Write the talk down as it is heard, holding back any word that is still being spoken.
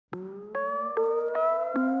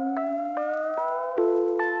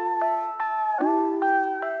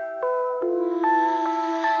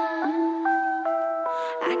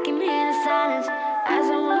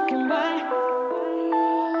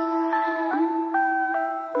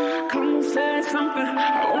Come say something,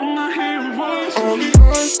 I wanna hear your voice. All the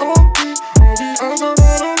eyes on me, all the eyes are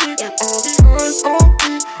right on me. All the eyes on me,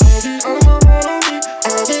 all the eyes are right on me.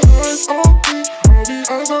 All the eyes on me,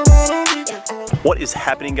 all the eyes are right on me. What is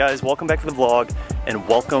happening, guys? Welcome back to the vlog and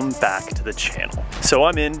welcome back to the channel. So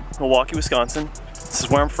I'm in Milwaukee, Wisconsin. This is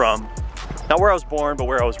where I'm from. Not where I was born, but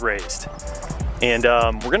where I was raised. And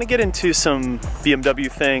we're gonna get into some BMW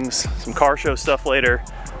things, some car show stuff later,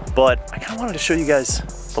 but I kinda wanted to show you guys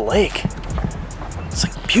the lake. It's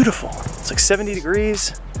like beautiful. It's like 70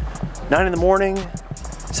 degrees, 9 in the morning,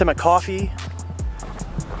 just had my coffee,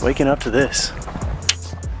 waking up to this.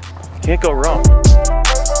 Can't go wrong.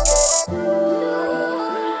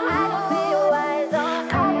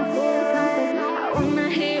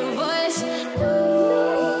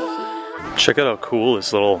 Check out how cool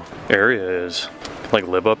this little area is. Like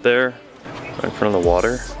live up there, right in front of the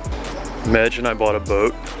water. Imagine I bought a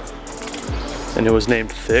boat and it was named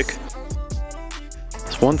Thick.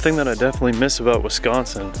 It's one thing that I definitely miss about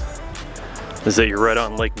Wisconsin is that you're right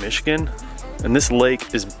on Lake Michigan, and this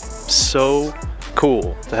lake is so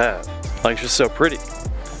cool to have. Like, it's just so pretty.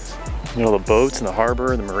 You know, the boats and the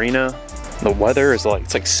harbor and the marina. The weather is like,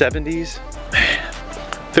 it's like 70s. Man,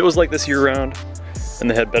 if it was like this year round and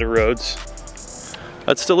they had better roads,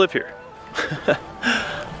 I'd still live here.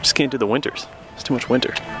 Just can't do the winters. It's too much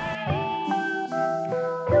winter.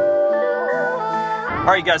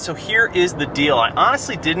 Alright guys, so here is the deal. I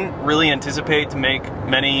honestly didn't really anticipate to make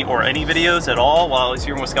many or any videos at all while I was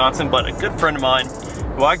here in Wisconsin, but a good friend of mine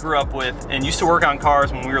who I grew up with and used to work on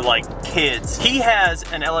cars when we were like kids, he has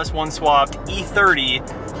an LS1 swapped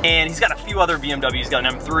E30 and he's got a few other BMWs. He's got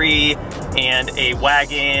an M3 and a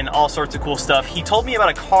wagon, all sorts of cool stuff. He told me about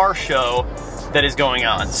a car show that is going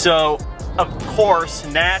on. So, of course,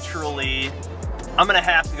 naturally, I'm gonna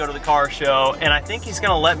have to go to the car show, and I think he's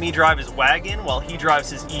gonna let me drive his wagon while he drives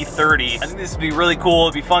his E30. I think this would be really cool,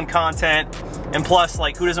 it'd be fun content, and plus,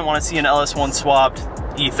 like, who doesn't wanna see an LS1 swapped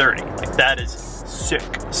E30? Like, that is sick.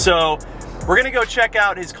 So, we're gonna go check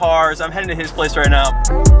out his cars. I'm heading to his place right now.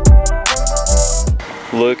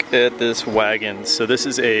 Look at this wagon. So this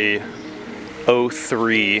is a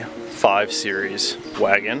 03 5 Series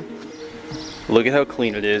wagon. Look at how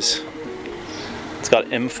clean it is. It's got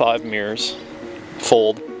M5 mirrors,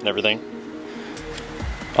 fold and everything.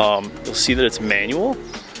 You'll see that it's manual.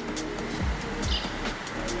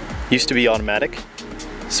 Used to be automatic,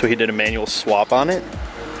 so he did a manual swap on it.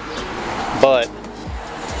 But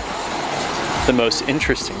the most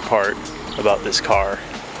interesting part about this car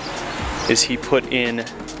is he put in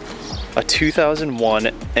a 2001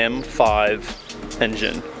 M5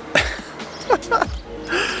 engine.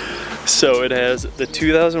 So it has the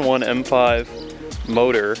 2001 M5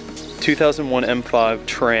 motor, 2001 M5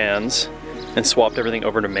 trans, and swapped everything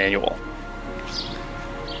over to manual.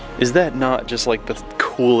 Is that not just like the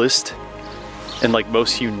coolest and like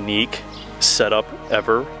most unique setup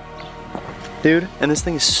ever? Dude, and this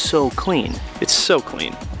thing is so clean. It's so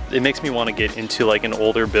clean. It makes me want to get into like an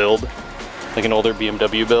older build, like an older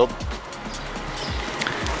BMW build.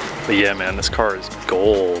 But yeah, man, this car is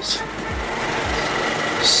goals.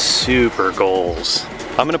 Super goals.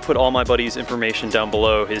 I'm gonna put all my buddy's information down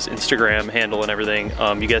below, his Instagram handle and everything.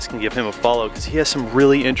 You guys can give him a follow because he has some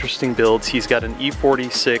really interesting builds. He's got an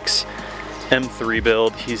E46 M3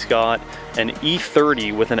 build. He's got an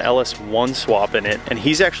E30 with an LS1 swap in it, and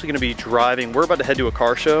he's actually gonna be driving, we're about to head to a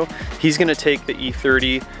car show. He's gonna take the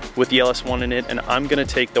E30 with the LS1 in it, and I'm gonna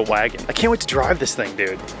take the wagon. I can't wait to drive this thing,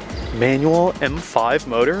 dude. Manual M5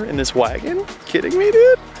 motor in this wagon? Kidding me,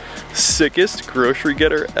 dude? Sickest grocery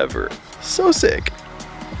getter ever. So sick.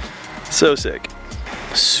 So sick.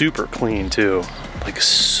 Super clean too. Like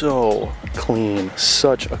so clean.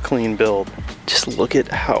 Such a clean build. Just look at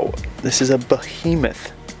how this is a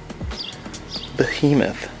behemoth.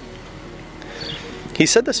 Behemoth. He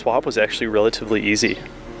said the swap was actually relatively easy.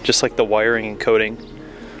 Just like the wiring and coding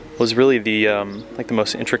was really the like the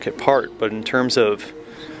most intricate part. But in terms of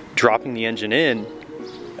dropping the engine in,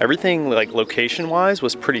 everything like location wise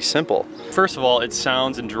was pretty simple. First of all, it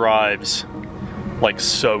sounds and drives like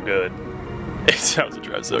so good. It sounds and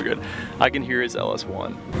drives so good. I can hear his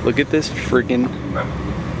LS1. Look at this freaking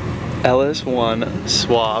LS1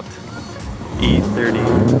 swapped E30.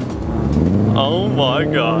 Oh my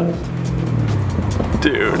god.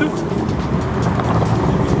 Dude.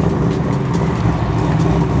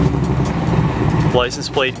 License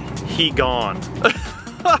plate, he gone.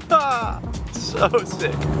 So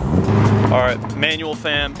sick. All right, manual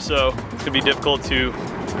fam, so it's gonna be difficult to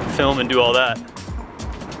film and do all that.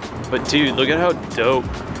 But dude, look at how dope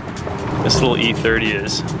this little E30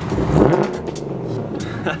 is.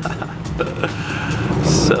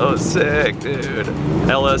 So sick, dude.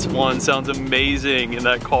 LS1 sounds amazing in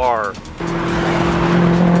that car.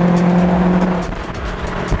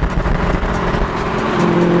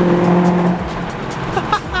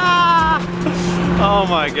 Oh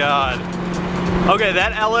my God. Okay,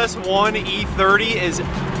 that LS1 E30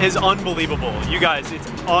 is unbelievable. You guys, it's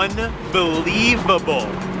unbelievable.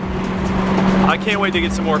 I can't wait to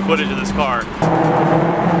get some more footage of this car.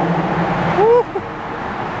 Woo.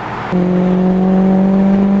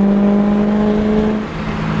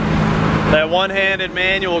 That one-handed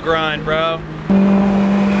manual grind, bro.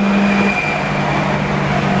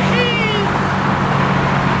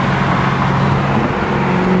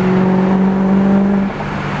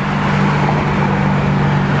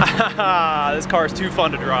 This car is too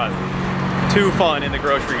fun to drive. Too fun in the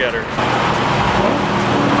grocery getter.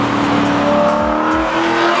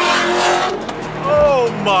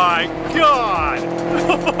 Oh my God!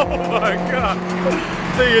 Oh my God!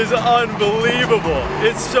 This thing is unbelievable.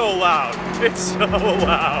 It's so loud. It's so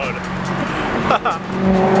loud.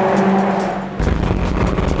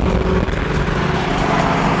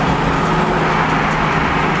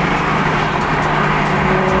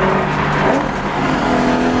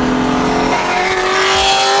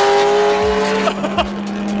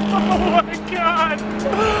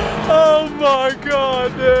 Oh my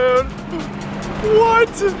God, dude. What?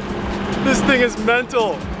 This thing is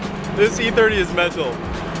mental. This E30 is mental.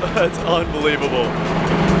 That's unbelievable.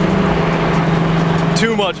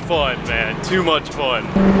 Too much fun, man. Too much fun.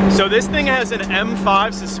 So this thing has an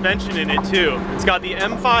M5 suspension in it too. It's got the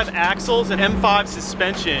M5 axles and M5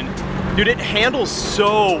 suspension. Dude, it handles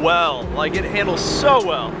so well. Like, it handles so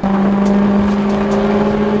well.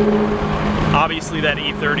 Obviously that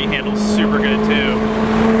E30 handles super good too.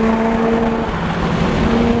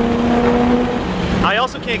 I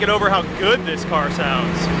also can't get over how good this car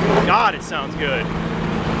sounds. God, it sounds good.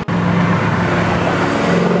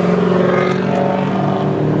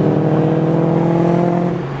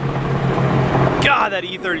 God, that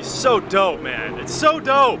E30 is so dope, man. It's so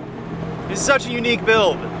dope. It's such a unique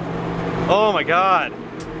build. Oh my God.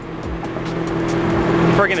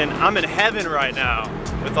 Friggin', I'm in heaven right now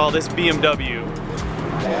with all this BMW.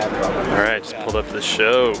 All right, just pulled up to the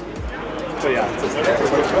show.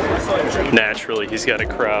 Naturally, he's got a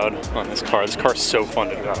crowd on this car. This car's so fun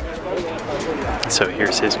to drive. So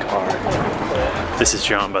here's his car. This is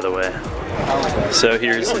John, by the way. So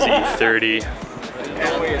here's his E30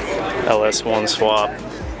 LS1 swap.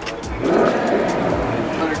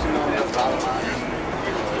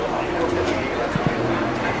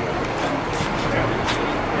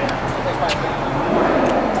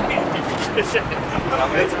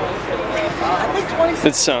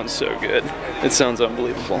 It sounds so good. It sounds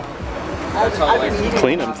unbelievable.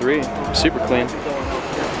 Clean M3, super clean.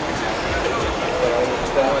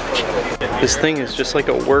 This thing is just like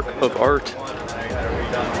a work of art.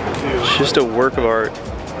 It's just a work of art.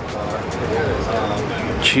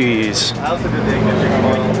 Jeez.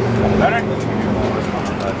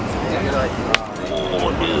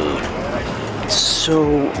 Oh, dude. It's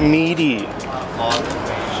so meaty.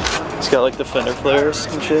 It's got like the fender flares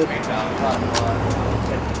and shit.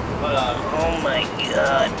 Oh my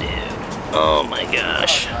God, dude. Oh my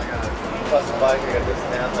gosh.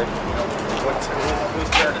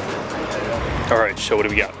 Alright, so what do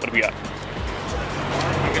we got? What do we got?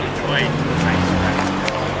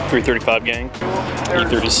 335 gang.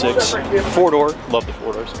 E36. 4-door. Love the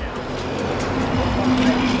 4-doors.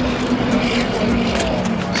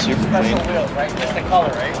 Super clean. Just the color,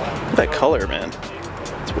 right? That color, man.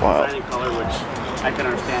 It's wild. Color, which I can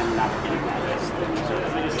understand not getting that.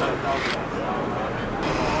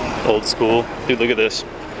 Old school. Dude, look at this.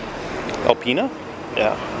 Alpina?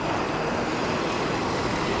 Yeah.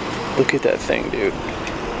 Look at that thing, dude.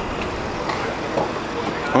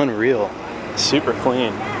 Unreal. Super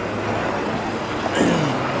clean.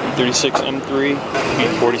 36 M3,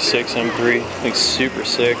 46 M3. Looks super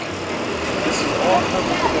sick.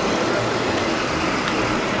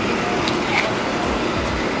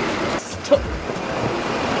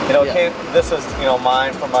 You know, this is, you know,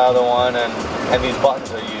 mine from my other one, and these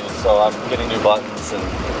buttons are used, so I'm getting new buttons, and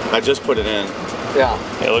I just put it in.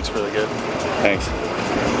 yeah. It looks really good. Thanks.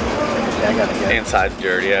 Yeah, I gotta get it. Inside's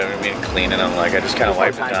dirty. I didn't mean cleaning them. Like, I just kind of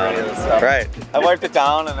wiped it down. Right. I wiped it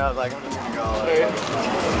down, and I was like, I'm just gonna go.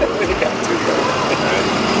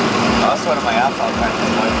 I was sweating my ass off trying to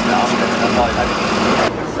wipe it down, because that's all I had to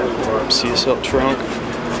do. CSL trunk.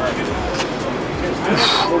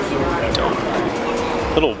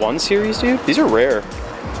 Little 1 series, dude. These are rare.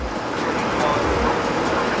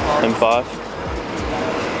 M5.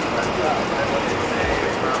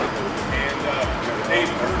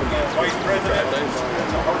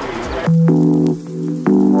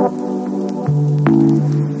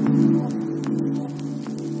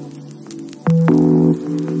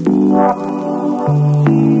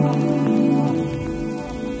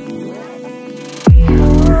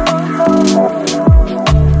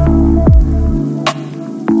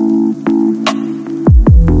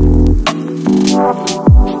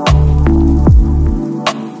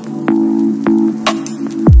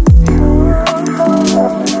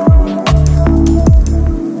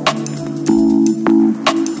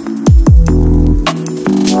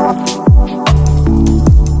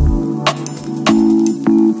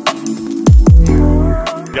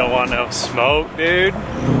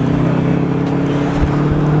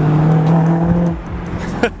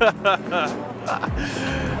 You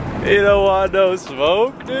don't want no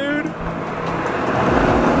smoke, dude?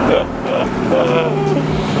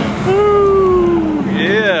 Ooh,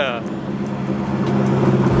 yeah.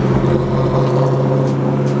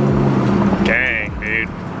 Gang, dude.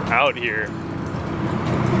 Out here.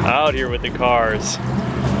 Out here with the cars.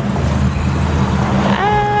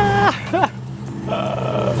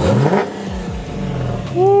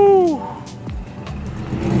 Woo.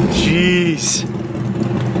 Jeez.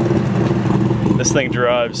 This thing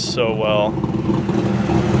drives so well.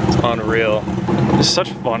 It's unreal. It's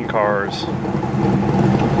such fun cars.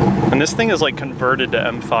 And this thing is like converted to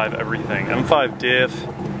M5 everything. M5 diff,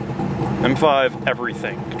 M5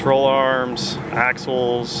 everything. Control arms,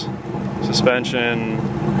 axles, suspension.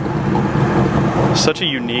 Such a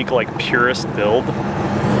unique, like, purist build.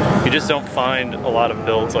 You just don't find a lot of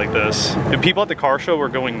builds like this. And people at the car show were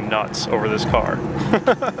going nuts over this car.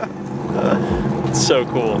 It's so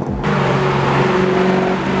cool.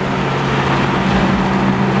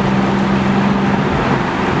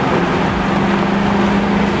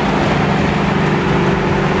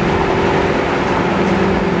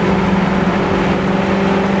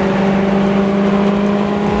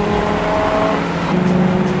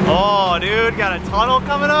 Oh, dude, got a tunnel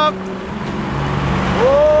coming up.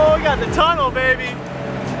 Oh, we got the tunnel, baby.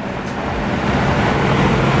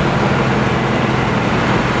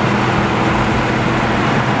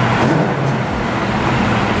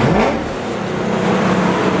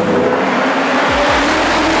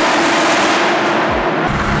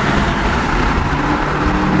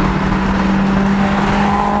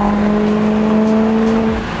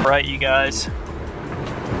 All right, you guys.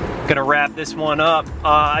 Gonna wrap this one up.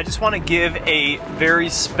 I just want to give a very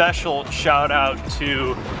special shout out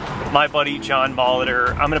to my buddy John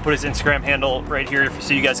Molitor. I'm gonna put his Instagram handle right here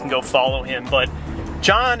so you guys can go follow him. But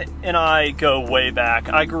John and I go way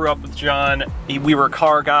back. I grew up with John. We were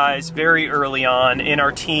car guys very early on in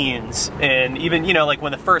our teens. And even, you know, like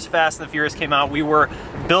when the first Fast and the Furious came out, we were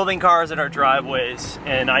building cars in our driveways.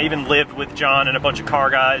 And I even lived with John and a bunch of car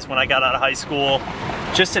guys when I got out of high school.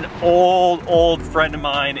 Just an old friend of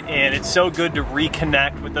mine, and it's so good to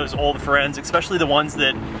reconnect with those old friends, especially the ones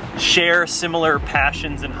that share similar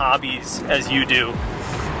passions and hobbies as you do.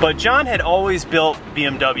 But John had always built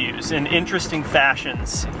BMWs in interesting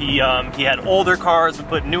fashions. He had older cars and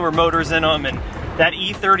put newer motors in them, and that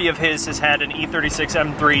E30 of his has had an E36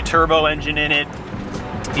 M3 turbo engine in it.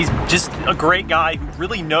 He's just a great guy who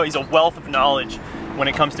really knows, he's a wealth of knowledge when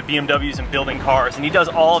it comes to BMWs and building cars, and he does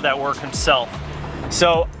all of that work himself.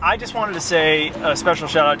 So I just wanted to say a special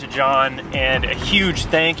shout out to John and a huge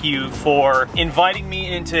thank you for inviting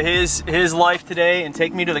me into his life today and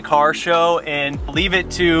taking me to the car show, and leave it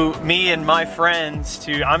to me and my friends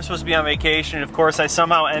to, I'm supposed to be on vacation. Of course, I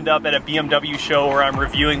somehow end up at a BMW show where I'm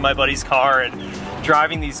reviewing my buddy's car and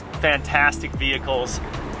driving these fantastic vehicles.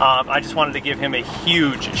 I just wanted to give him a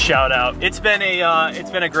huge shout out. It's been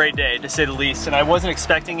a great day, to say the least, and I wasn't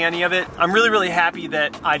expecting any of it. I'm really happy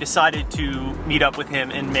that I decided to meet up with him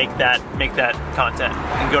and make that content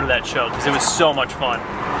and go to that show, because it was so much fun.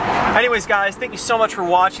 Anyways, guys, thank you so much for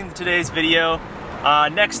watching today's video.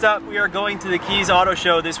 Next up, we are going to the Keys Auto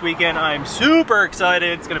Show this weekend. I'm super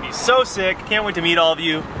excited. It's gonna be so sick. Can't wait to meet all of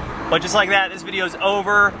you. But just like that, this video's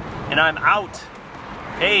over, and I'm out.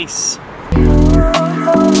 Peace. We'll be right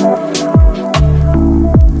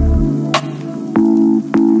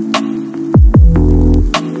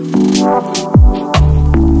back.